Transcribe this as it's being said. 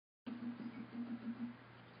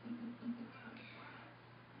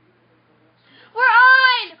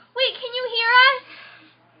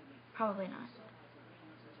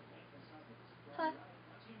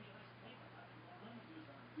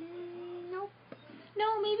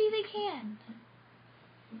No, maybe they can.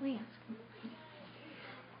 Wait.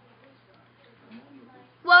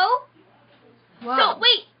 Whoa. Whoa. So,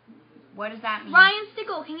 wait. What does that mean? Ryan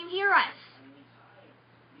Stickle, can you hear us?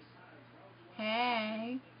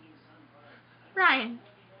 Hey. Ryan,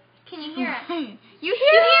 can you hear us? You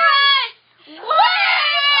hear us!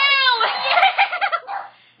 Woo!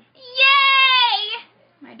 Yay!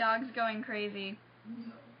 My dog's going crazy.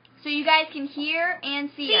 So you guys can hear and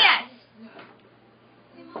see us.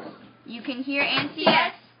 You can hear and see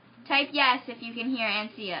us. Type yes if you can hear and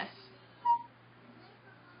see us.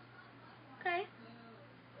 Okay.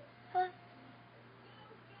 Hello?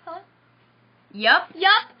 Hello? Yup.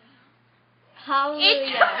 Hallelujah.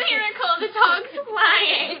 It's a miracle the dog's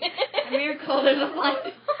flying. A miracle there's a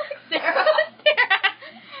flying. Sarah.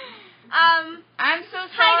 I'm so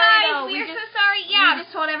sorry. Hi guys, though. we are so sorry. Yeah. We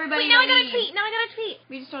just told everybody. Wait, now I got a tweet.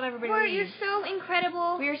 We just told everybody. You're so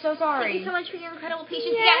incredible. We are so sorry. Thank you so much for your incredible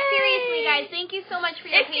patience. Yay. Yeah, seriously, guys. Thank you so much for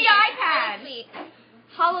your patience. It's the iPad. Sweet.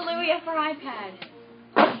 Hallelujah for iPad.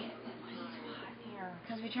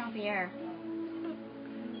 Because we turn off the air.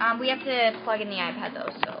 We have to plug in the iPad though,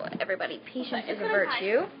 so everybody, patience is a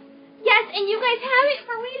virtue. Yes, and you guys have it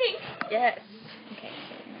for reading. Yes. Okay.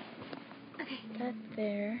 Okay. That's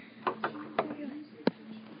there.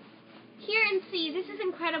 Hear and see. This is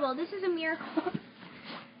incredible. This is a miracle.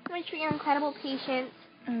 So much for your incredible patience.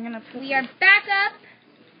 We are back up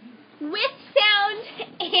with sound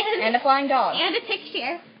and a flying dog and a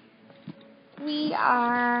picture. We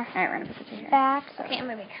are. Alright, we're gonna put the picture here. Back. Okay, I'm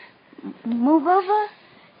moving. Move over.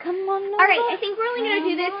 Come on over. Alright, I think we're only going to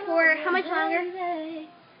do this for how much longer?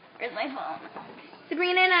 Where's my phone?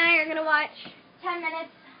 Sabrina and I are going to watch 10 minutes.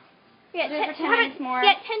 Yeah, do it for 10 minutes more.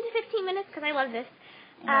 Yeah, 10 to 15 minutes because I love this.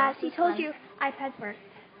 She told you iPads work.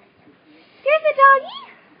 Here's the doggy.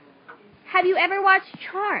 Have you ever watched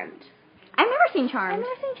Charmed? I've never seen Charmed. I've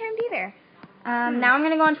never seen Charmed either. Now I'm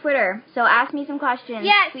going to go on Twitter, so ask me some questions.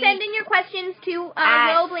 Yeah, send in your questions to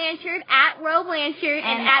Rowan Blanchard, @Rowan Blanchard,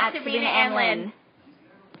 and at Sabrina and Lynn.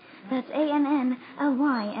 That's ANNLYNN.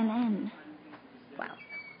 Wow.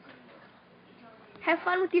 Have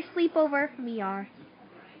fun with your sleepover VR.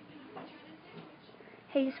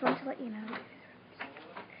 Hey, just wanted to let you know.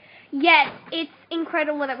 Yes, it's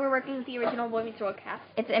incredible that we're working with the original Boy Meets World cast.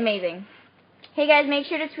 It's amazing. Hey guys, make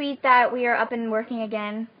sure to tweet that we are up and working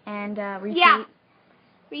again, and retweet. Yeah.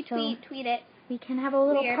 Retweet, tweet it. We can have a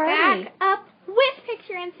little We're party. back up with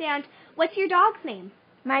picture and sound. What's your dog's name?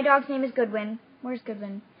 My dog's name is Goodwin. Where's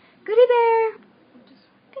Goodwin? Goody Bear.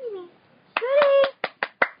 Goody me. Goody.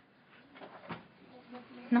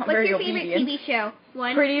 Not What's very your obedient. favorite TV show?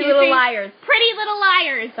 One, Pretty two, Little three. Liars. Pretty Little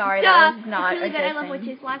Liars. Sorry, Duh. that was not it's really a good. good I love thing.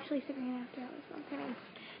 witches. Well, actually, Sabrina after that was one thing.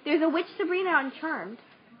 There's a witch Sabrina on Charmed.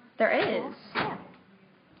 There is. Yeah.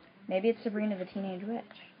 Maybe it's Sabrina the Teenage Witch.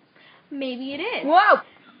 Maybe it is. Whoa!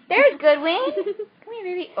 There's Goodwin. Come here,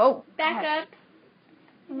 baby. Oh. Back up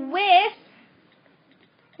with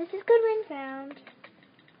This is Goodwin. sound.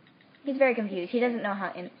 He's very confused. He doesn't know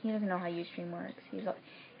how Ustream works. He's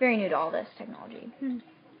very new to all this technology.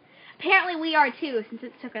 Apparently we are too, since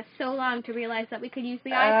it took us so long to realize that we could use the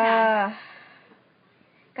iPad.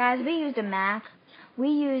 Guys, we used a Mac. We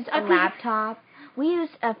used a laptop. We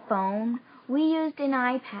used a phone. We used an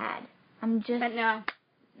iPad. But no.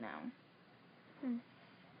 No.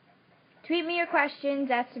 Tweet me your questions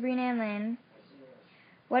at Sabrina and Lynn.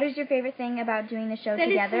 What is your favorite thing about doing the show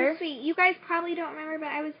together? That is so sweet. You guys probably don't remember, but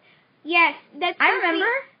I was... Yes, that's so I remember.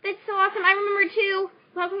 Sweet. That's so awesome. I remember too.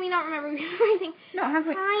 How can we not remember everything? No,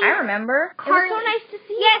 I remember. Carly. It was so nice to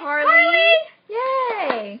see you, Yes, Carly.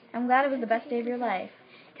 Yay! I'm glad it was the best day of your life.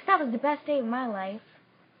 Because that was the best day of my life.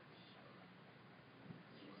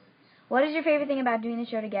 What is your favorite thing about doing the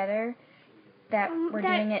show together? That we're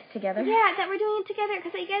doing it together? Yeah, that we're doing it together.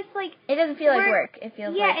 Because I guess, like... It doesn't feel like work. It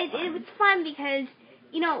feels like fun. Yeah, it was fun because,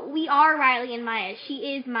 you know, we are Riley and Maya.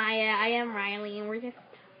 She is Maya. I am Riley. And we're just...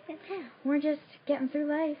 We're just getting through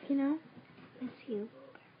life, you know? I miss you.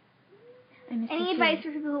 I miss Any you advice too.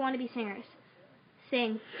 for people who want to be singers?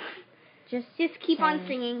 Sing. Just keep on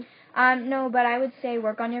singing. No, but I would say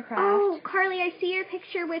work on your craft. Oh, Carly, I see your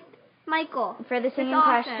picture with Michael. For the singing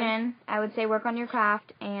awesome. question, I would say work on your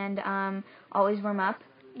craft and always warm up.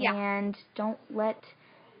 Yeah. And don't let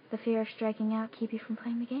the fear of striking out keep you from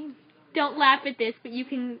playing the game. Don't laugh at this, but you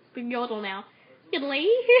can yodel now. Yodeling.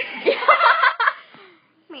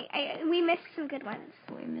 Wait, we missed some good ones.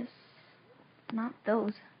 We missed not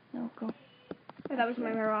those. No, go. Oh, that was my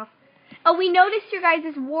hair off. Oh, we noticed your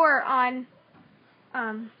guys' war on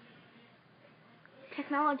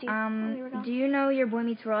technology. Do you know your Boy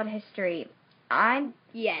Meets World history?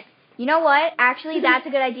 Yes. You know what? Actually, that's a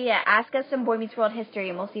good idea. Ask us some Boy Meets World history,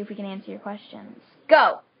 and we'll see if we can answer your questions.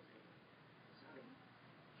 Go!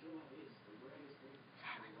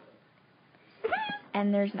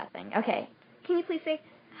 And there's nothing. Okay. Can you please say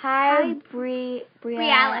Hi,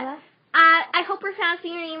 Briella. I hope we're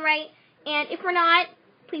pronouncing your name right, and if we're not,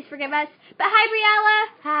 please forgive us. But hi, Briella.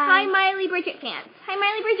 Hi. Hi, Miley Bridget fans. Hi,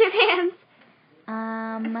 Miley Bridget fans.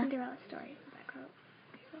 Cinderella story.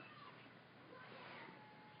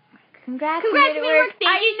 Congrats, Congrats, you made it New work.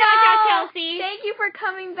 Thank you so much, Chelsea. Thank you for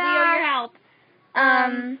coming We back. owe your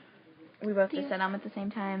help. We both just said at the same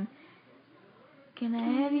time. Can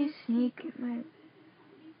I have you sneak my...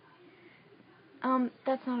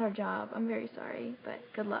 that's not our job. I'm very sorry, but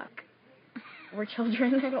good luck. We're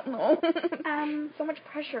children. I don't know. So much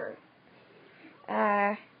pressure.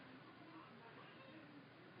 Yeah.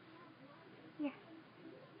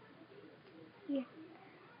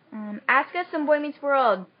 Ask us some Boy Meets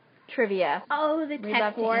World trivia. Oh, the We'd tech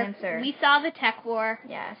love to war. answer. We saw the tech war.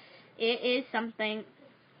 Yes. It is something.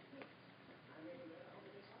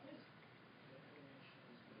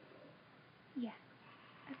 Yeah.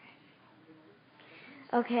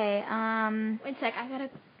 Okay, Wait a sec, I gotta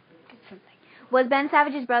get something. was Ben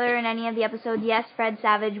Savage's brother in any of the episodes? Yes, Fred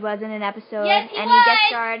Savage was in an episode. Yes, he and was! he guest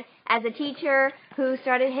starred as a teacher who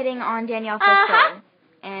started hitting on Danielle Frisco. Uh-huh.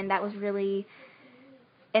 And that was really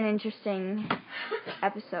an interesting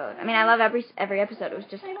episode. I mean, I love every episode. It was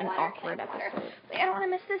just an awkward episode. Wait, I don't want to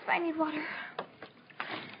miss this, but I need water.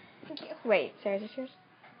 Thank you. Wait, Sarah's, is yours?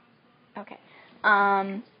 Okay.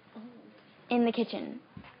 In the kitchen.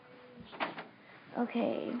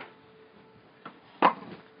 Okay.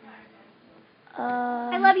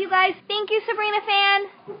 I love you guys. Thank you, Sabrina fan.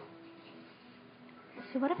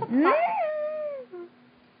 So what if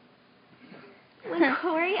When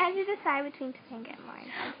Corey had to decide between Topanga and Lauren,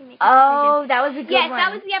 how did he make a Oh, decision? that was a good Yes, one.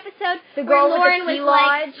 that was the episode The where girl with the Lauren ski was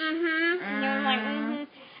like, lodge? And Lauren was like,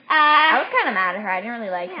 I was kind of mad at her. I didn't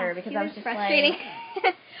really like her because she I was just frustrating. like...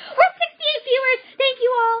 We're 68 viewers. Thank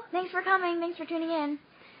you all. Thanks for coming. Thanks for tuning in.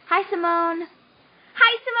 Hi, Simone.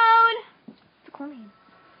 Hi, Simone. It's a cool name.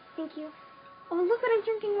 Thank you. Oh, look what I'm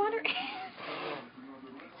drinking water.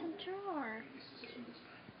 It's a jar.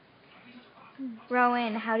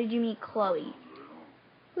 Rowan, how did you meet Chloe?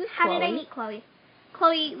 How did I meet Chloe?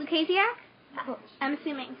 Chloe Lucasiak? I'm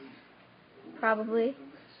assuming. Probably.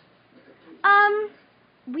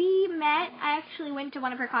 We met. I actually went to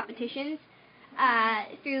one of her competitions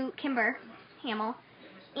through Kimber Hamill,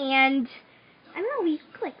 and I don't know, we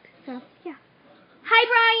clicked. So yeah. Hi,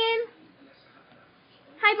 Brian.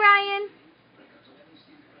 Hi, Brian.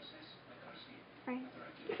 Brian.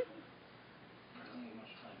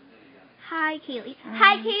 Hi, Kaylee.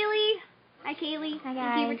 Hi, Kaylee. Hi, Kaylee. Hi, Thank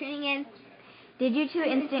guys. you for tuning in. Did you two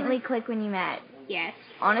instantly click when you met? Yes.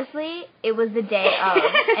 Honestly, it was the day of,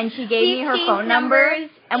 and she gave We me her exchanged phone number, numbers,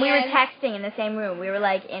 and we were and- texting in the same room. We were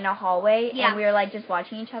like in a hallway, Yeah. and we were like just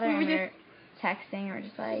watching each other, We and were we were texting, and we were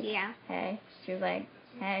just like, Yeah. hey. She was like,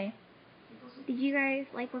 hey. Did you guys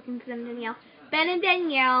like working with Ben and Danielle? Ben and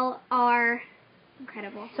Danielle are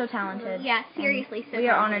incredible. So talented. Yeah, seriously, so we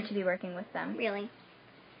are talented. honored to be working with them. Really.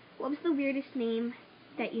 What was the weirdest name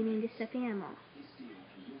that you named a stuffed animal?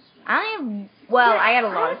 I got a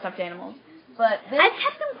lot of stuffed animals, but this, I've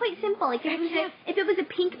kept them quite simple. Like if it was a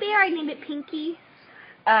pink bear, I'd name it Pinky.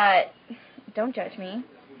 don't judge me.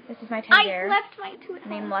 This is my teddy I bear left my two at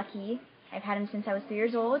named home. Lucky. I've had him since I was 3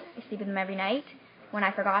 years old. I sleep with him every night. When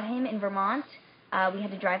I forgot him in Vermont, we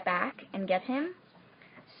had to drive back and get him.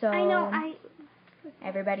 So I know.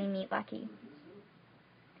 everybody meet Lucky.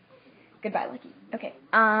 Goodbye, Lucky. Okay.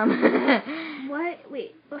 What?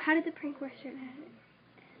 Wait. Well, how did the prank question end?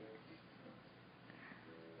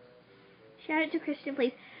 Shout out to Kristen,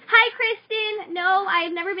 please. Hi, Kristen. No,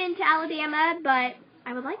 I've never been to Alabama, but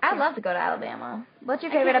I would like to. I'd love to go to Alabama. What's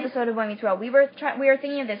your favorite episode of Boy Meets World? We were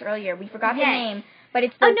thinking of this earlier. We forgot the name, but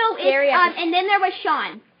it's the scary episode. And then there was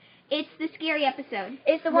Sean. It's the scary episode.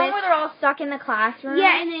 It's the one where they're all stuck in the classroom.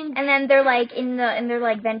 Yeah, and then they're like they're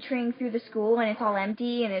like venturing through the school and it's all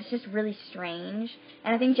empty and it's just really strange.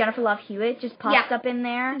 And I think Jennifer Love Hewitt just pops up in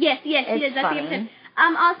there. Yes, she does. That's funny. the episode.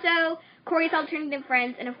 Also Corey's Alternative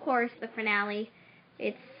Friends, and of course the finale.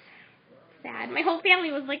 It's sad. My whole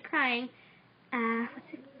family was like crying.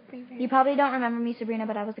 What's your favorite? You probably don't remember me, Sabrina,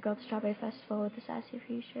 but I was the girl at the Strawberry Festival with the Sassy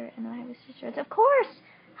Free shirt and the Irish shirts. Of course.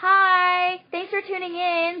 Hi. Thanks for tuning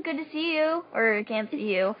in. Good to see you. Or can't see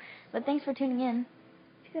you, but thanks for tuning in.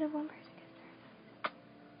 You could have one person guess star.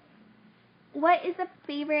 What is the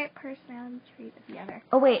favorite personality trait of the other?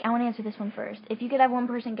 Oh wait, I want to answer this one first. If you could have one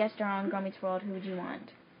person guest star on Girl Meets World, who would you want?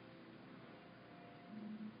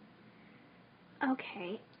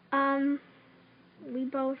 Okay. We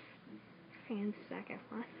both fans of Zac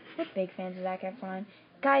Efron. We're big fans of Zac Efron.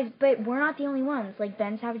 Guys, but we're not the only ones. Like,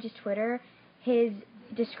 Ben Savage's Twitter, his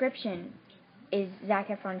description is Zac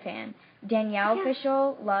Efron fan. Danielle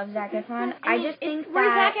Official loves Zac Efron. I just think we're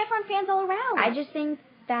Zac Efron fans all around. I just think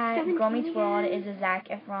that 17 Girl Meets again. World is a Zac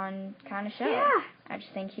Efron kind of show. Yeah. I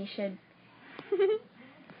just think he should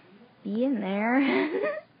be in there.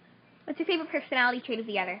 What's your favorite personality trait of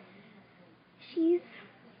the other? She's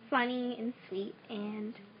funny and sweet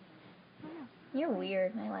and... You're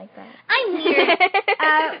weird, and I like that. I'm weird.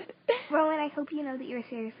 Rowan, I hope you know that you're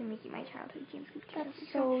seriously making my childhood James Coop Channel.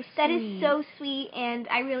 So That sweet. is so sweet, and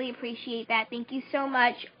I really appreciate that. Thank you so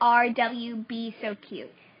much, RWB, so cute.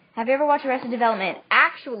 Have you ever watched Arrested Development?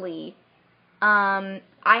 Actually, I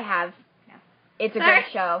have. No. It's a great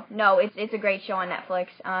show. No, it's a great show on Netflix.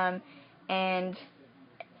 And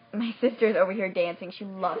my sister's over here dancing. She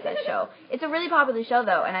loves that show. It's a really popular show,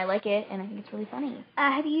 though, and I like it, and I think it's really funny.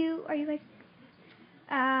 Are you guys...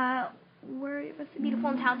 we're beautiful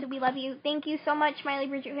and talented. We love you. Thank you so much, Miley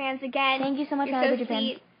Bridget fans, again. Thank you so much, You're Miley so Bridget fans.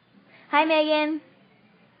 sweet. Hi, Megan.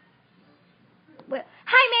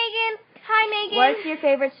 Hi, Megan. Hi, Megan. What's your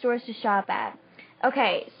favorite stores to shop at?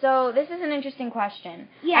 Okay, so this is an interesting question.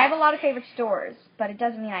 Yes. I have a lot of favorite stores, but it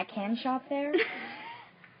doesn't mean I can shop there.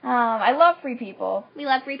 I love Free People. We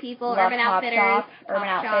love Free People, Love Urban Top Outfitters. Shop, Top Urban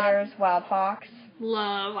Shop. Outfitters, Wild Fox.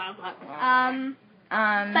 Love Wild Fox.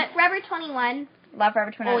 But Forever 21. Love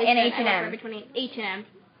Forever 21 and H&M. Forever 21. H&M.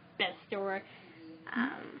 Best store.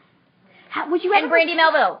 Would you ever... And Brandy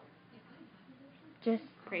Melville. Just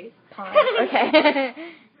praise. pause. Okay.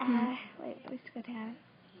 Wait, let's go down.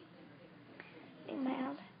 In my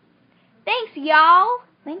house. Thanks, y'all.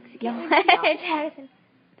 Thanks, y'all. It's Harrison.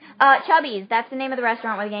 Chubby's. That's the name of the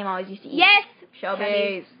restaurant where the game always used to eat. Yes.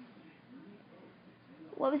 Chubby's.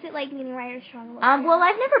 What was it like meeting Ryder Strong? Well,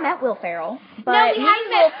 I've never met Will Ferrell, but no, we meeting haven't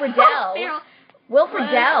Will met Friedle. Will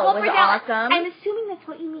Friedle was awesome. I'm assuming that's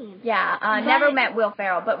what you mean. Yeah, never met Will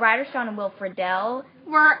Ferrell, but Ryder Strong and Will Friedle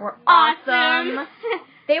were awesome.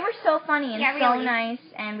 They were so funny and so really. nice,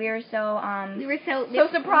 and we were so so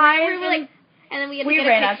surprised. We were like, and then we had to we get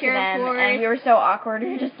ran a up to picture them, for and we were so awkward. We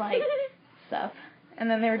were just like, sup, and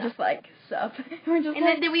then they were just like, sup. We were just and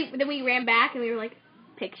like, then we ran back, and we were like,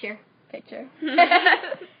 picture. Wait.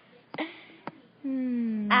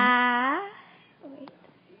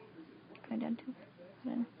 Going down too.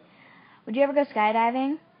 Would you ever go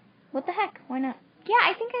skydiving? What the heck? Why not? Yeah,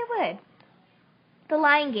 I think I would. The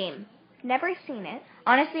Lion Game. Never seen it.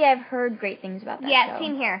 Honestly, I've heard great things about that show. Yeah,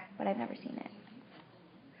 same here. But I've never seen it.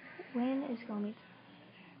 When is Girl Meets...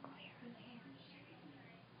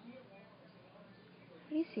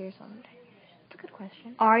 What are you serious on? That's a good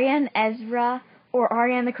question. Arya and Ezra or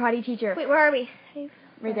Arya and the Karate Teacher? Wait, where are we?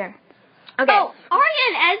 Right there. Okay. Oh, Arya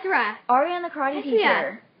and Ezra. Arya and the Karate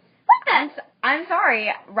Teacher. What the? I'm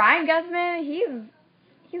sorry. Ryan Guzman,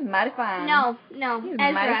 he's mighty fine. No. He's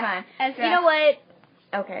Ezra. mighty fine. Ezra. You know what?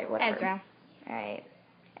 Okay, whatever. Ezra. Alright.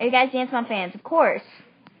 Are you guys Dance Mom fans? Of course.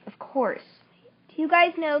 Of course. Do you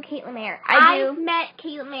guys know Caitlin Mayer? I do. I've met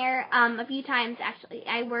Caitlin Mayer a few times, actually.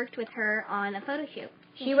 I worked with her on a photo shoot.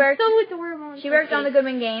 She worked so adorable. She worked on the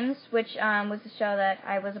Goodman Games, which was the show that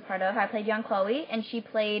I was a part of. I played young Chloe, and she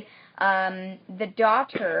played the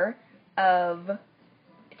daughter of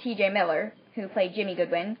T.J. Miller, who played Jimmy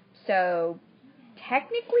Goodwin. So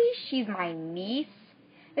technically, she's my niece.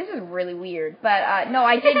 This is really weird, but no,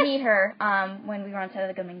 I did meet her when we were on set of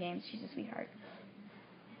the Goodman Games. She's a sweetheart.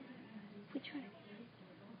 Which one?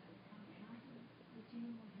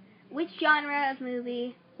 Which genre of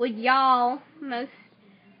movie would y'all most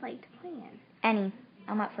like to play in? Any.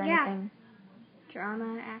 I'm up for anything.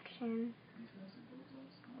 Drama, action,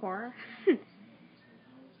 horror. If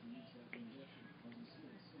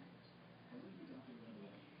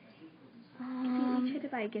you each had to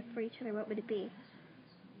buy a gift for each other, what would it be?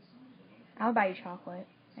 I'll buy you chocolate.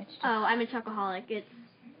 It's just, I'm a chocoholic. It's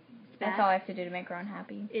bad. that's all I have to do to make Ron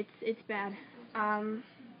happy. It's bad. Have you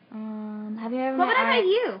ever What met would I buy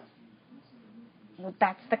you? Well,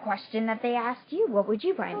 that's the question that they asked you. What would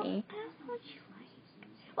you buy me? I don't know what you like.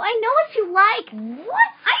 Well, I know what you like.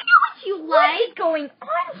 What? I know what you like. What is going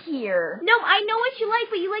on here? No, I know what you like,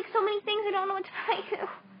 but you like so many things I don't know what to buy you.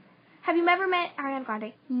 Have you ever met Ariana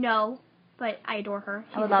Grande? No, but I adore her.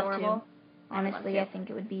 She's I would love adorable. to. Honestly, I think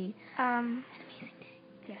it would be an amazing day.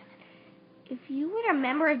 Yes. If you were a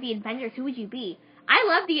member of the Avengers, who would you be? I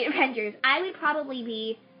love the Avengers. I would probably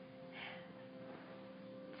be...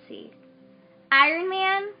 Let's see. Iron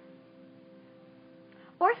Man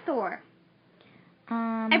or Thor.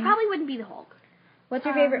 I probably wouldn't be the Hulk. What's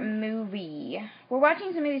your favorite movie? We're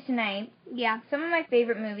watching some movies tonight. Yeah. Some of my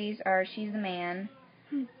favorite movies are She's the Man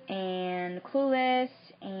and Clueless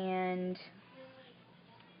and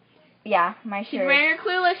yeah, my shirt. She's wearing her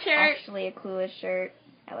Clueless shirt. Actually, a Clueless shirt.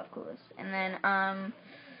 I love Clueless. And then I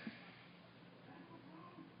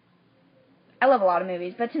love a lot of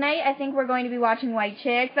movies, but tonight I think we're going to be watching White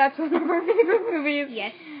Chicks. That's one of our favorite movies.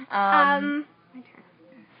 Yes. My turn.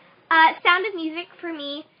 Sound of Music for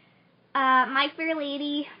me. My Fair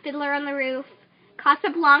Lady, Fiddler on the Roof,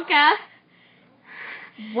 Casablanca.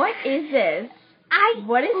 What is this?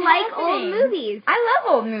 What is like happening? old movies. I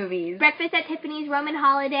love old movies. Breakfast at Tiffany's, Roman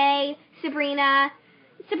Holiday, Sabrina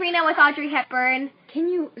with Audrey Hepburn. Can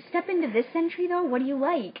you step into this century though? What do you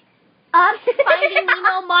like? Finding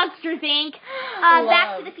Nemo, Monsters Inc.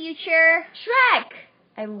 Back to the Future. Shrek.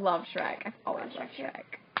 I love Shrek. I've always loved Shrek.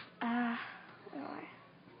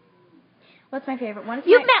 What's my favorite one?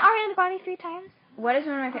 You've met Ariana Grande 3 times. What is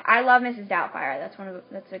one of my favorite? I love Mrs. Doubtfire. That's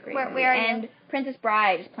a great movie. Where are you? And Princess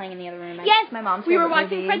Bride is playing in the other room. Yes, my mom's we favorite were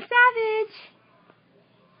watching movie. Prince Savage.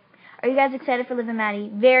 Are you guys excited for Liv and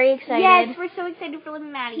Maddie? Very excited. Yes, we're so excited for Liv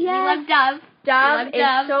and Maddie. Yes. We love Dove. Dove is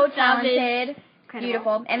so Dove talented. is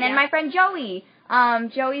Beautiful. And then my friend Joey.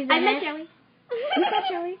 Joey's in I it. met Joey. You met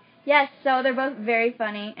Joey? Yes, so they're both very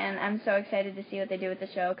funny, and I'm so excited to see what they do with the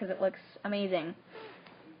show because it looks amazing.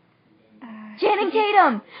 Channing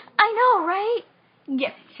Tatum! I know, right?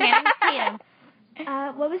 Yes, Channing Tatum.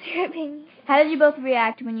 What was your opinion? How did you both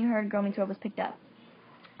react when you heard Girl Meets World was picked up?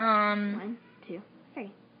 1, 2,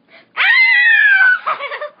 3.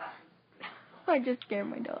 I just scared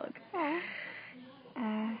my dog.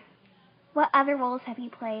 What other roles have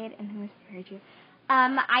you played and who inspired you?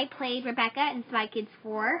 I played Rebecca in Spy Kids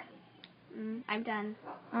 4. I'm done.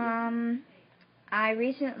 I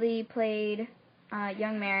recently played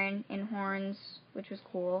young Marin in Horns, which was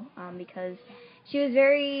cool because she was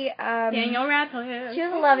very Daniel Radcliffe. She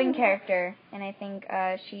was a loving character, and I think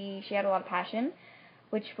she had a lot of passion,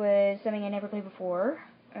 which was something I never played before.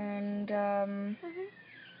 And and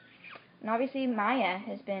obviously Maya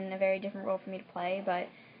has been a very different role for me to play, but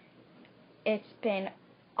it's been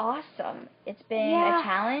awesome. It's been a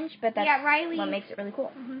challenge, but that's Riley. what makes it really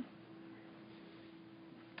cool.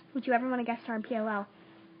 Would you ever want to guest star in PLL?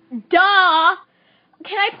 Duh!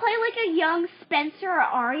 Can I play like a young Spencer or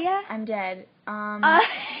Arya? I'm dead. You're I'm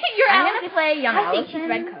gonna play young I Allison. think she's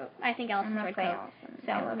Redcoat. I think I'm Allison's gonna play Redcoat. Allison.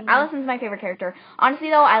 So Allison's my favorite character. Honestly,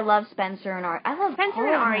 though, I love Spencer and Arya. I love Spencer all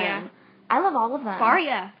and of Arya. them. I love all of them.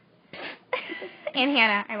 Arya. And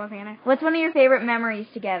Hannah. I love Hannah. What's one of your favorite memories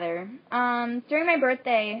together? During my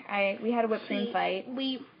birthday, we had a whipped cream fight.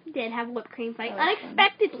 We did have a whipped cream fight.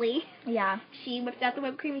 Unexpectedly. Yeah. She whipped out the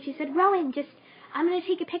whipped cream and she said, Rowan, I'm going to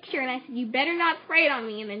take a picture. And I said, you better not spray it on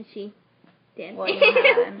me. And then she did. Well,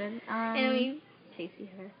 yeah, and we tasted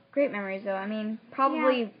her. Great memories, though. I mean,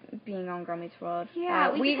 probably being on Girl Meets World.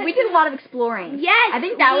 Yeah. We did a lot of exploring. Yes. I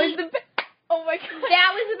think that was the best. Oh my god.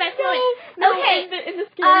 That was the best one. No, okay. in the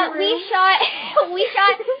scary room. We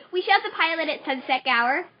shot the pilot at Sunset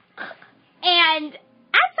Hour. And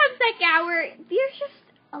at Sunset Hour, there's just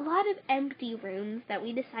a lot of empty rooms that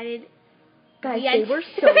we decided. Guys, they were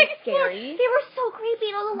so scary. They were so creepy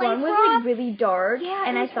and all the lights One was were off. like really dark, Yeah,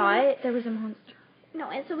 and I thought there was a monster. No,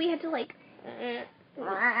 and so we had to like.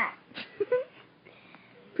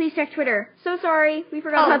 Please check Twitter. So sorry, we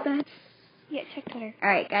forgot about that. Yeah, check Twitter. All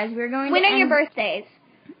right, guys, we're going. When to are your birthdays?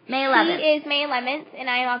 May 11th. He is May 11th, and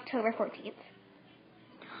I am October 14th.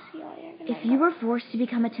 If you were forced to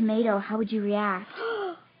become a tomato, how would you react?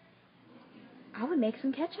 I would make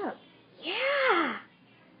some ketchup. Yeah.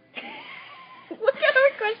 What kind of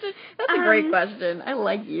a question? That's a great question. I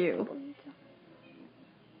like you.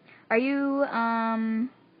 Are you,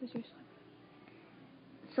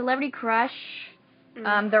 celebrity crush?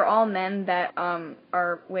 They're all men that,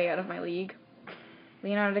 are way out of my league.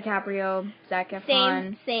 Leonardo DiCaprio, Zac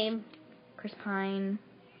Efron. Same. Chris Pine.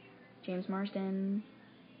 James Marsden.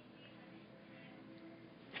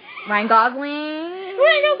 Ryan Gosling.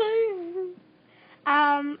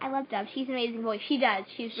 I love Dove. She's an amazing voice. She does.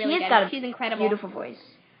 She's really good. Got a She's incredible. Beautiful voice.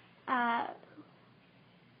 Mr.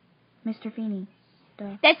 Feeney.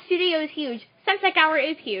 Duh. That studio is huge. Sunset Hour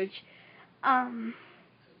is huge. Have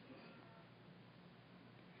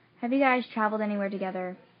you guys traveled anywhere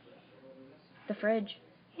together? The fridge.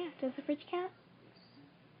 Yeah, does the fridge count?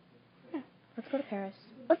 Yeah. Let's go to Paris.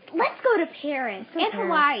 Let's go to Paris and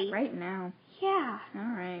Hawaii. Right now. Yeah.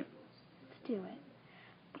 All right. Let's do it.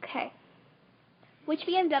 Okay. Which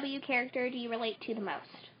BMW character do you relate to the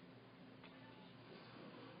most?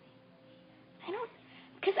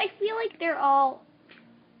 Because I feel like they're all...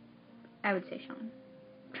 I would say Sean.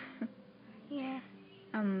 Yeah.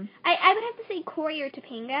 I would have to say Corey or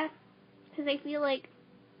Topanga, because I feel like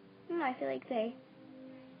they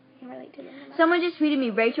can relate to them. Someone just tweeted me,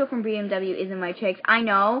 Rachel from BMW isn't my chicks. I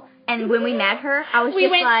know, and when we met her, I was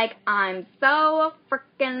I'm so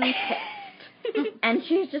freaking pissed. And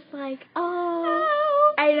she was just like,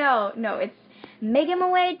 oh, I know. No, it's making my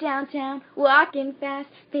way downtown, walking fast,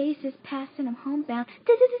 faces passing, I'm homebound.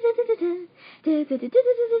 I'm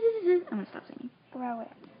gonna stop singing. Rowan,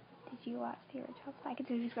 did you watch the original? I could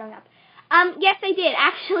do this growing up. Yes, I did.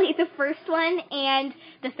 Actually, the first one and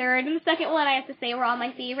the third and the second one, I have to say, were all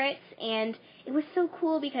my favorites. And it was so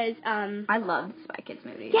cool because, I loved Spy Kids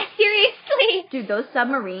movies. Yeah, seriously. Dude, those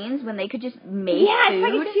submarines, when they could just make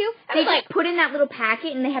food. They just put in that little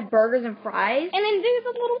packet and they had burgers and fries. And then there's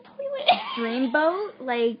a little toilet. Dreamboat,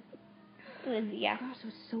 like. It was, yeah. Gosh, it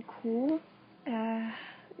was so cool. Let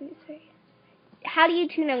me see. How do you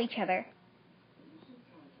two know each other?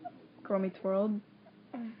 Girl Meets World.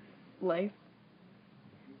 Life.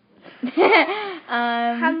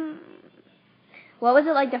 What was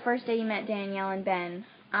it like the first day you met Danielle and Ben?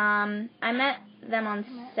 I met them on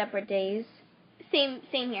separate days. Same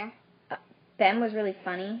here. Ben was really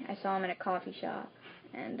funny. I saw him at a coffee shop,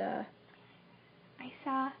 and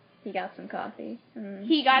he got some coffee.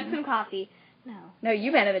 He got some coffee. No,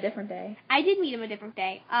 you met him a different day. I did meet him a different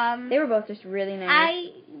day. They were both just really nice.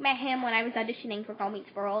 I met him when I was auditioning for Girl Meets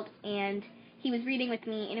World, and he was reading with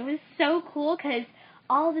me, and it was so cool because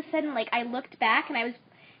all of a sudden, like, I looked back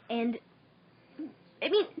and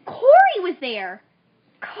Corey was there.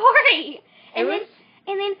 Corey! And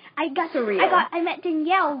then I got surreal. I met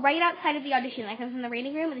Danielle right outside of the audition. Like, I was in the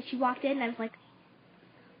reading room, and then she walked in, and I was like,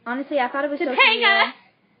 honestly, I thought it was so surreal.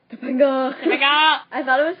 Topanga! I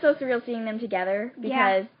thought it was so surreal seeing them together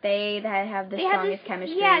because they have the strongest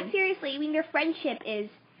chemistry. Yeah, seriously. I mean, their friendship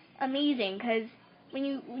is amazing because when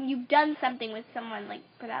you've done something with someone like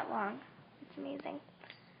for that long, it's amazing.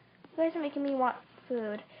 You guys are making me want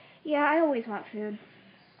food. Yeah, I always want food.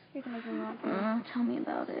 You guys are making me want food. Tell me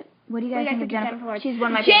about it. What do you guys think of Jennifer Lawrence? She's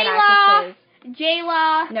one of my favorite favorite actresses.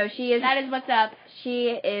 J-Law. No, she is. That is what's up. She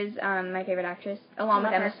is my favorite actress, along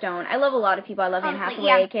with Emma Stone. I love a lot of people. I love Anne Hathaway,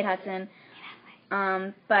 yeah. Kate Hudson.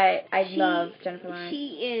 But I love Jennifer Lawrence. She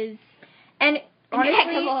is. And honestly,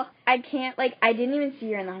 impeccable. I can't, I didn't even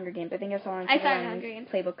see her in The Hunger Games. I think I saw her in Hunger Games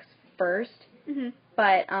playbooks first. Mm-hmm.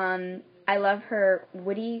 But I love her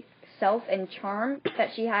witty self and charm that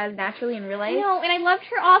she has naturally in real life. I know, and I loved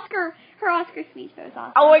her Oscar speech. That was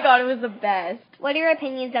awesome. Oh my god, it was the best. What are your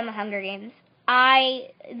opinions on The Hunger Games?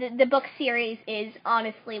 The book series is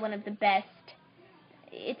honestly one of the best.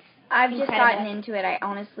 I've just gotten into it. I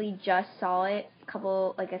honestly just saw it a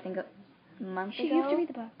couple, I think a month ago. You have to read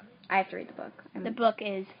the book. I have to read the book. The book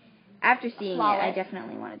is after seeing flawless. it, I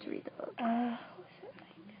definitely wanted to read the book. What's it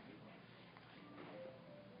like?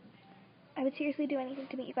 I would seriously do anything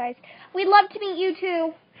to meet you guys. We'd love to meet you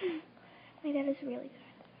too. My dad is really good.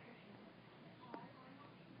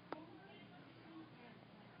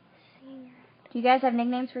 Do you guys have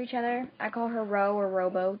nicknames for each other? I call her Ro or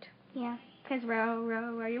Rowboat. Yeah, because Ro.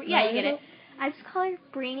 Yeah, you get it. I just call her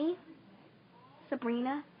Brainy.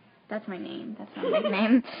 Sabrina. That's my name. That's my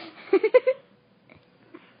nickname.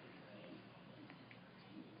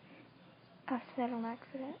 I said on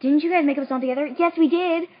accident. Didn't you guys make up a song together? Yes, we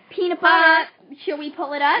did. Peanut butter. Shall we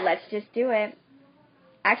pull it up? Let's just do it.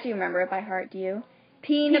 I actually remember it by heart. Do you?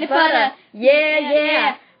 Peanut butter.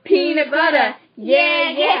 Yeah. Peanut butter.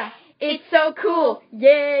 Yeah. It's so cool.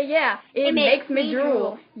 Yeah. It makes me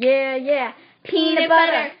drool. Yeah. Peanut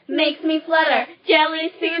butter makes me flutter.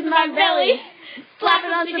 Jelly soothes my belly. Slap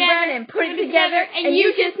it on some bread and put it together, and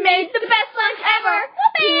you just made the best lunch ever.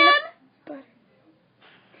 Peanut butter.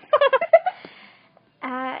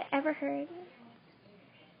 Ever heard?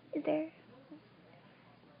 Is there?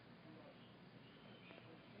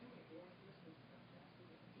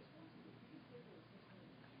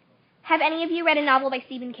 Have any of you read a novel by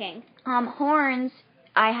Stephen King? Horns.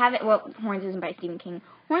 I haven't. Well, Horns isn't by Stephen King.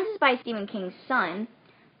 Horns is by Stephen King's son,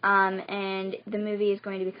 and the movie is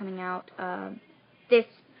going to be coming out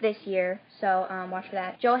this year. So watch for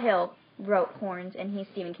that. Joe Hill wrote Horns, and he's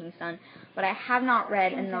Stephen King's son. But I have not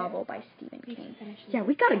read a novel by Stephen King. Yeah,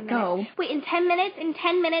 we gotta go. Wait, in 10 minutes,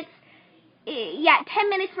 10 minutes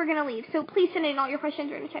we're gonna leave. So please send in all your questions.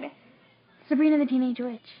 We're gonna try to. Sabrina the Teenage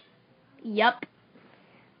Witch. Yup.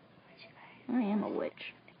 I am a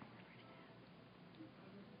witch.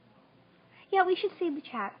 Yeah, we should save the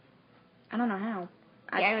chat. I don't know how.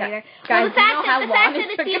 Yeah, I don't either. Guys, well, the fact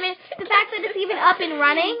that it's even up and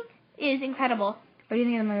running is incredible. What do you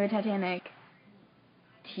think of the movie Titanic?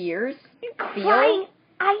 Tears? Crying.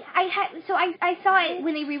 I saw it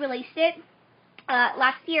when they re-released it.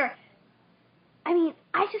 last year. I mean,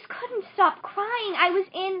 I just couldn't stop crying. I was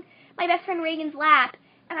in my best friend Reagan's lap,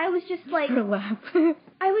 and I was just like, Her lap.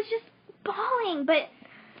 I was just bawling. But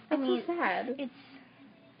I mean, so sad. it's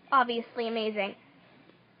obviously amazing.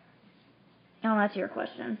 Oh, that's your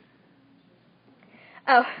question.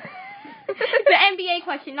 Oh, the NBA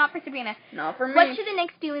question, not for Sabrina. Not for me. What should the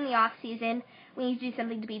Knicks do in the off season? We need to do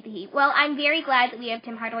something to beat the Heat. Well, I'm very glad that we have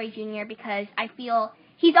Tim Hardaway Jr. because I feel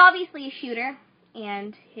he's obviously a shooter,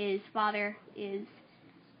 and his father is.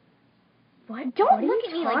 What? Don't what look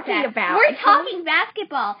at me like that. About? We're talking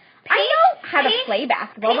basketball. I know how to play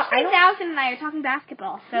basketball, but I don't. 3000 and I are talking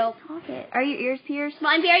basketball, so. Talk it. Are your ears pierced?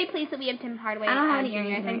 Well, I'm very pleased that we have Tim Hardaway I don't have any Jr. I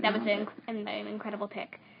earrings think right that was now. an incredible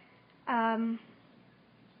pick.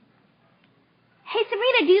 Hey,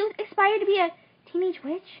 Sabrina, do you aspire to be a teenage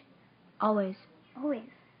witch? Always. Always.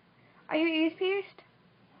 Are your ears pierced?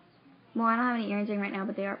 Well, I don't have any earrings in right now,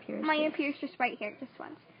 but they are pierced. My ear pierced just right here, just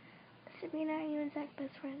once. Sabrina, are you and Zach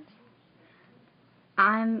best friends?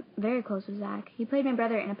 I'm very close with Zach. He played my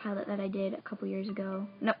brother in a pilot that I did a couple years ago.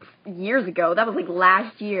 No, years ago. That was like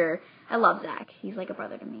last year. I love Zach. He's like a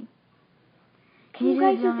brother to me. Can you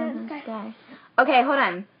guys do do this this, guy? Okay, hold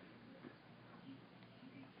on.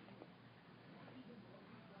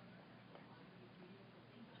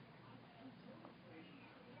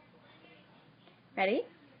 Ready?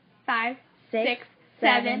 5, 6,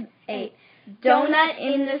 7, 8. Donut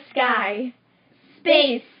in the sky.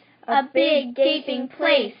 Space, a big gaping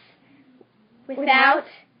place. Without,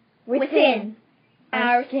 within,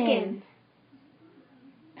 our skin.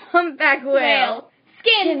 Humpback whale.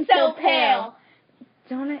 Skin so pale.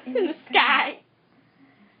 Donut in In the sky.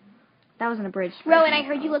 That was an abridged version. Rowan, I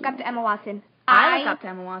heard you look up to Emma Watson. I look up to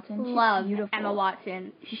Emma Watson. She's love beautiful. Emma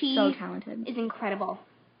Watson. She's so talented. Is incredible.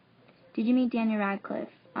 Did you meet Daniel Radcliffe?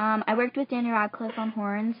 I worked with Daniel Radcliffe on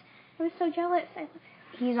Horns. I was so jealous.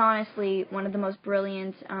 He's honestly one of the most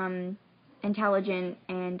brilliant, intelligent,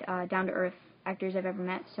 and down-to-earth actors I've ever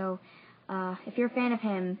met. So, if you're a fan of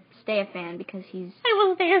him, stay a fan because he's... I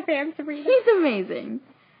will stay a fan, Sabrina. He's amazing.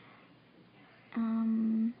 I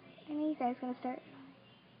know you guys are going to start.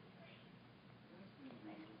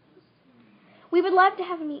 We would love to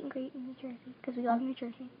have a meet and greet in New Jersey because we love New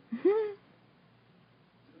Jersey.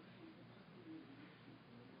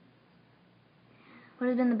 What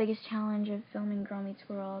has been the biggest challenge of filming Girl Meets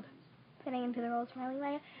World? Fitting into the role of Riley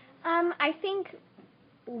Maya. I think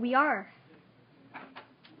we are.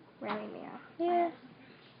 Riley Maya. Yeah.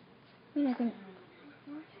 I mean, I think...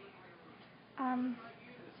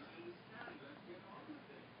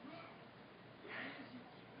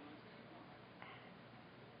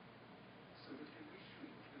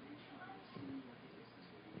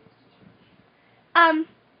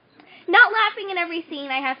 Not laughing in every scene,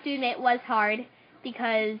 I have to admit, was hard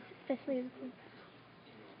because especially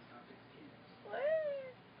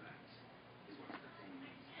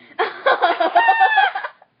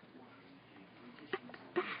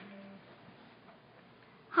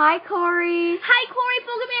Hi, Corey. Hi, Corey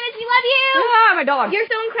Fogelman, we love you. Ah, my dog. You're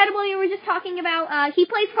so incredible. You were just talking about. He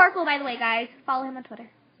plays Sparkle, by the way, guys. Follow him on Twitter.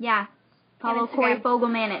 Yeah. Follow Instagram. Corey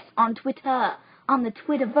Fogelmanis on Twitter, on the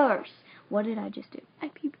Twitterverse. What did I just do? I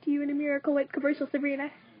peeped you in a Miracle Whip commercial, Sabrina.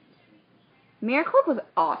 Miracle was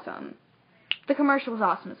awesome. The commercial was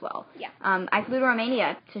awesome as well. Yeah. I flew to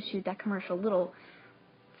Romania to shoot that commercial. Little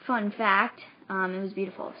fun fact. It was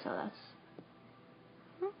beautiful, so that's...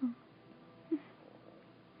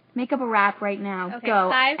 Make up a rap right now. Okay, Go.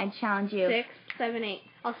 5, I challenge you. 6, 7, 8.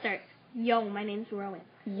 I'll start. Yo, my name's Rowan.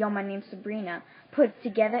 Yo, my name's Sabrina. Put it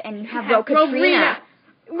together and you have Robrina.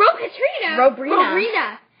 Robrina.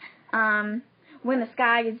 Robrina. When the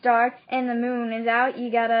sky is dark and the moon is out,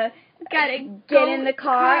 you gotta Get in the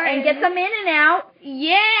car and get some in and out.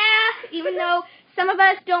 Yeah, even though some of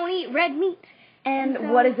us don't eat red meat. And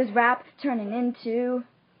so, what is this rap turning into?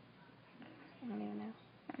 I don't even know.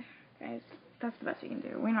 Guys, that's the best we can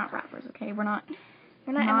do. We're not rappers, okay? We're not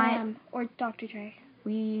Eminem or Dr. Dre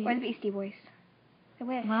we or the Beastie Boys. I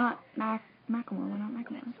wish. we're not Macklemore. We're not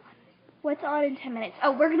Macklemore. What's on in 10 minutes?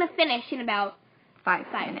 Oh, we're gonna finish in about 5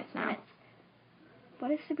 minutes now. now. What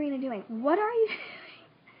is Sabrina doing? What are you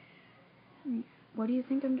doing? What do you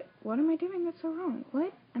think what am I doing that's so wrong?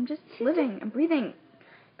 What? I'm just living. I'm breathing.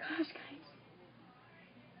 Gosh, guys.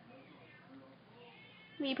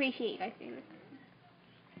 We appreciate you guys doing this.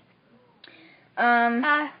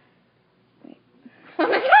 Wait.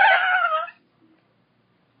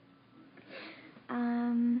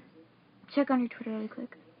 Check on your Twitter really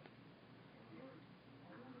quick.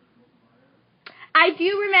 I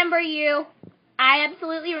do remember you. I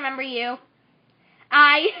absolutely remember you.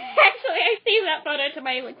 I saved that photo to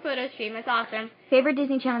my photo stream. That's awesome. Favorite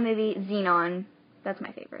Disney Channel movie? Xenon. That's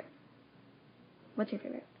my favorite. What's your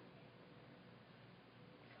favorite?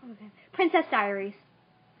 Princess Diaries.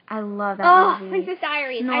 I love that movie. Princess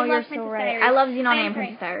Diaries. No, I love you're Princess so right. Diaries. I love Xenon and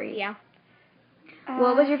Princess Diaries. Yeah.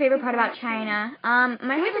 What was your favorite part about China?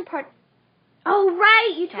 My favorite part... Oh,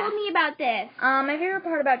 right. You told me about this. My favorite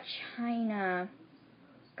part about China...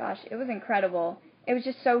 Gosh, it was incredible. It was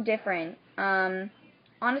just so different.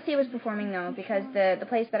 Honestly, it was performing, though, because the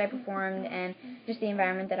place that I performed and just the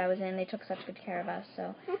environment that I was in, they took such good care of us,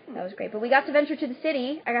 so that was great. But we got to venture to the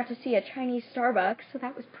city. I got to see a Chinese Starbucks, so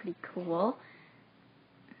that was pretty cool.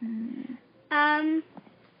 I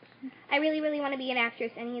really, really want to be an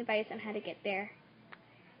actress. Any advice on how to get there?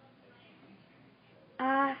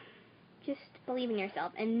 Just believe in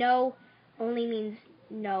yourself. And no only means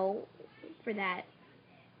no for that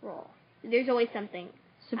role. There's always something.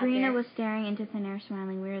 Sabrina was staring into thin air,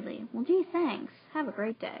 smiling weirdly. Well, gee, thanks. Have a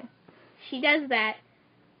great day. She does that.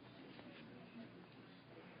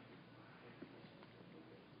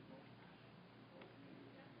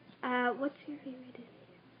 What's your favorite Disney?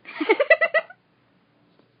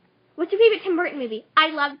 What's your favorite Tim Burton movie? I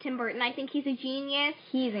love Tim Burton. I think he's a genius.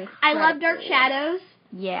 He's incredible. I love Dark Shadows.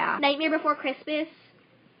 Yeah. Nightmare Before Christmas.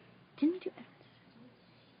 Didn't he do Edward?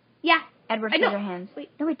 Yeah. Edward Scissorhands.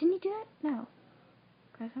 Wait. No, wait, didn't he do that? No.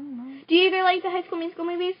 I don't know. Do you either like the High School Musical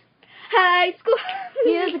movies? High School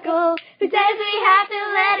Musical. Who says we have to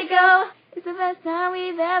let it go? It's the first time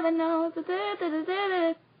we've ever known.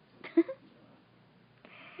 I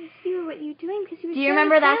see what you're doing because you were Do you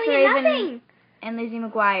remember That's the Raven nothing. and Lizzie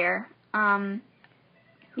McGuire?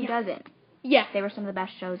 Who doesn't? Yeah. They were some of the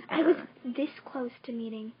best shows ever. I was this close to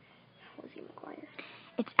meeting Lizzie McGuire.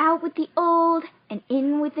 It's out with the old and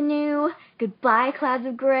in with the new. Goodbye, clouds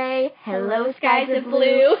of gray. Hello, skies of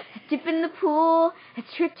blue. A dip in the pool, a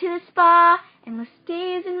trip to the spa, endless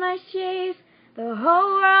days in my chaise. The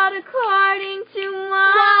whole world according to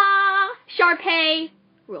moi. Sharpay.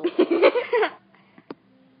 Rule.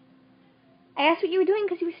 I asked what you were doing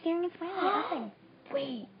because you were staring and smiling at nothing.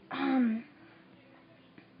 Wait, Go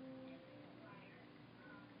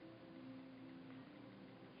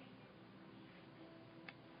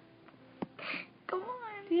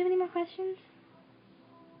on. Do you have any more questions?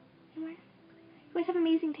 Anymore? You guys have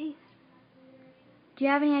amazing taste. Do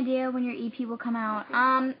you have any idea when your EP will come out?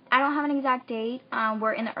 I don't have an exact date.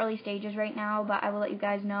 We're in the early stages right now, but I will let you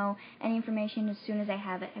guys know any information as soon as I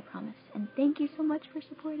have it, I promise. And thank you so much for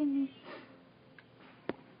supporting me.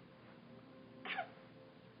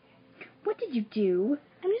 What did you do?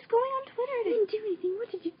 I'm just going on Twitter. I didn't do anything.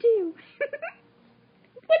 What did you do?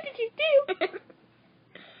 What did you do?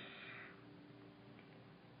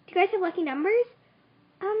 Do you guys have lucky numbers?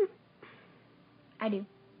 I do.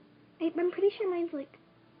 I'm pretty sure mine's like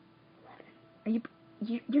 11.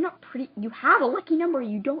 You're not pretty. You have a lucky number.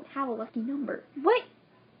 You don't have a lucky number. What?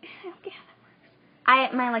 I don't get how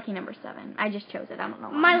that works. My lucky number's 7. I just chose it. I don't know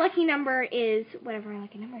why. My lucky number is whatever my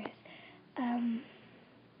lucky number is.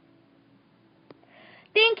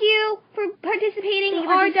 Thank you for participating.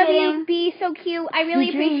 RWB, so cute. I really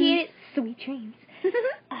appreciate it. Sweet dreams.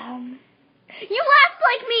 You laughed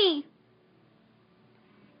like me.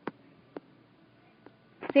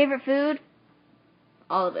 Favorite food?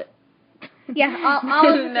 All of it. Yeah, all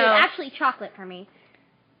of it. No. Actually, chocolate for me.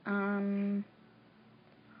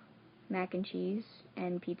 Mac and cheese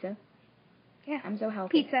and pizza. Yeah. I'm so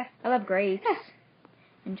healthy. Pizza. I love grapes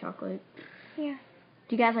and chocolate. Yeah.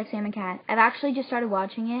 Do you guys like Sam and Cat? I've actually just started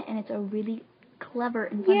watching it, and it's a really clever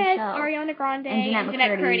and fun show. Yes, Ariana Grande and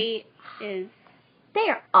Jeanette McCurdy is... They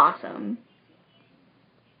are awesome.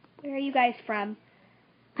 Where are you guys from?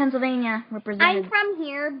 Pennsylvania, represented. I'm from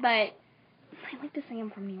here, but I like to say I'm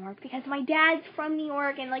from New York because my dad's from New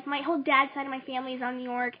York, and like my whole dad's side of my family is on New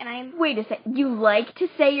York, and I'm... Wait a sec. You like to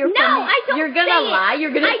say you're from... No, I don't. You're gonna lie.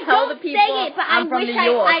 You're gonna tell the people I don't say it, but I'm from New York. I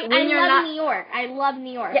love New York. I love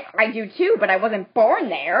New York. Yeah, I do too, but I wasn't born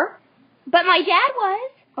there. But my dad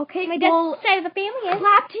was. Okay, My dad's side of the family is.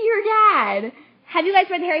 Clap to your dad. Have you guys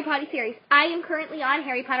read the Harry Potter series? I am currently on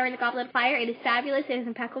Harry Potter and the Goblet of Fire. It is fabulous. It is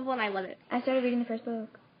impeccable, and I love it. I started reading the first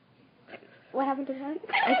book. What happened to that?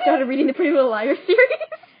 I started reading the Pretty Little Liars series.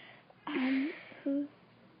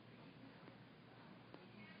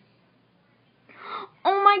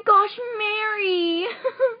 Oh my gosh, Mary!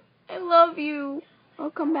 I love you. I'll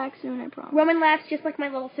come back soon, I promise. Roman laughs just like my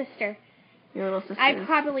little sister. Your little sister. I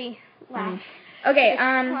probably laugh. Okay,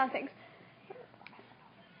 A lot of things.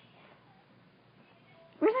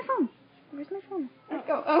 Where's my phone? Where's my phone? Let's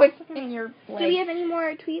go. Oh, it's in your leg. Do we have any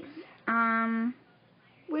more tweets?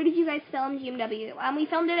 Where did you guys film GMW? We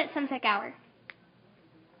filmed it at Sunset Gower.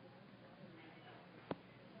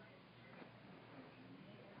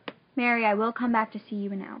 Mary, I will come back to see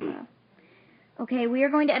you in Alba. Okay, we are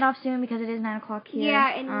going to end off soon because it is 9 o'clock here. Yeah,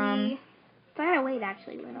 and so I gotta wait,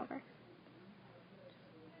 actually, to win over.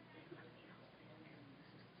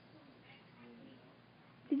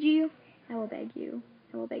 Did you? I will beg you.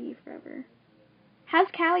 I will beg you forever. How's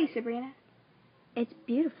Callie, Sabrina? It's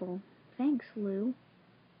beautiful. Thanks, Lou.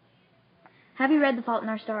 Have you read The Fault in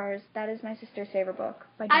Our Stars? That is my sister's favorite book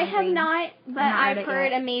by John I have Green. not, but I've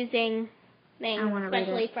heard amazing things,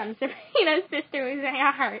 especially from Sabrina's sister, who's in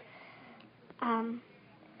her heart.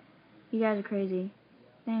 You guys are crazy.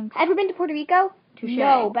 Thanks. Ever been to Puerto Rico? Touché.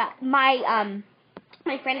 No, but my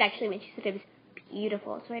friend actually went. She said it was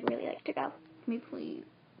beautiful, so I'd really like to go. Can we please?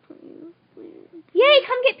 Yay,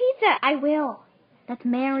 come get pizza. I will. That's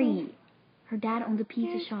Mary. Her dad owns a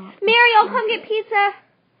pizza shop. Mary, I'll come get pizza.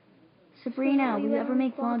 Sabrina, will you ever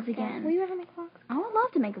make vlogs again? again? Will you ever make vlogs? I would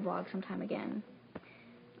love to make a vlog sometime again.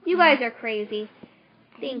 You guys are crazy.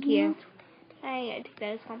 Thank you. I take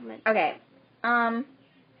that as a compliment. Okay. So, ever been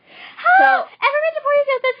to Puerto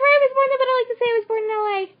Rico? That's where I was born, but I like to say I was born in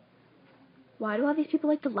LA. Why do all these people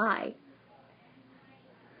like to lie?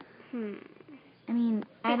 I mean,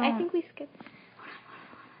 I think we skipped. Do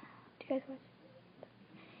you guys watch?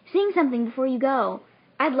 Sing something before you go.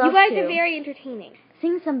 I'd love to. You guys are very entertaining.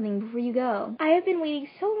 Sing something before you go. I have been waiting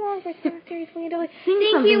so long for Summer Series $20.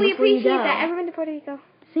 Thank you, we appreciate that. Ever been to Puerto Rico?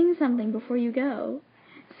 Sing something before you go.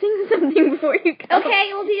 Sing something before you go.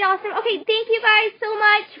 Okay, we'll be awesome. Okay, thank you guys so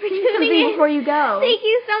much for tuning in. Something before you go. Thank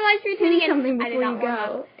you so much for tuning in. Sing something before you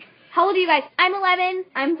go. How old are you guys? I'm 11.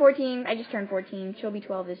 I'm 14. I just turned 14. She'll be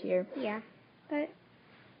 12 this year. Yeah, but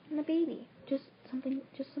I'm a baby. Just something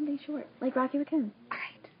short, like Rocky Raccoon. All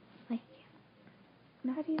right. Like,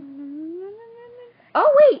 no. How do you? Oh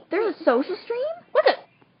wait, there's a social stream. What's it?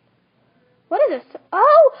 What is this?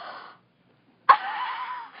 Oh!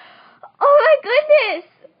 Oh my goodness!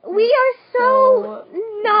 We are so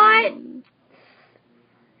not.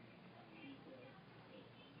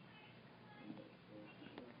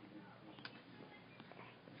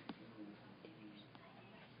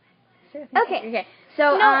 Okay. So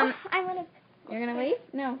no, I'm gonna. You're gonna leave?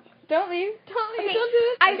 No. Don't leave. Don't leave. Okay. Don't do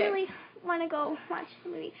this. I really want to go watch the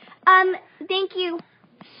movie. Thank you.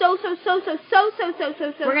 So.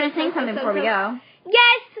 We're gonna sing something before we go.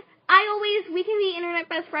 Yes, we can be internet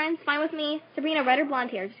best friends. Fine with me. Sabrina, red or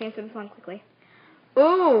blonde hair? Just answer this one quickly.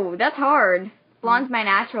 Ooh, that's hard. Blonde's my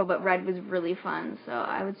natural, but red was really fun, so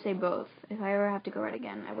I would say both. If I ever have to go red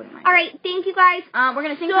again, I wouldn't mind. All right, thank you guys. We're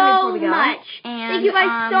gonna sing something before we go. And thank you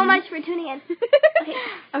guys so much for tuning in.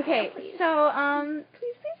 Okay. So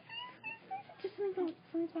please, just something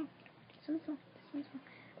small.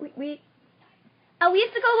 We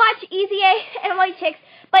have to go watch Easy A and White Chicks,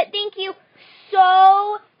 but thank you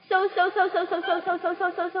so much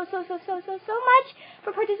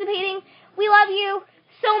for participating. We love you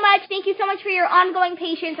so much. Thank you so much for your ongoing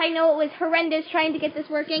patience. I know it was horrendous trying to get this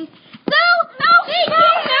working. No, don't leave.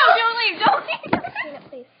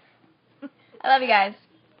 Please. I love you guys.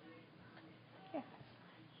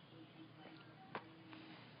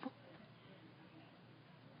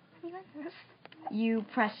 You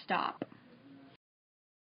press stop.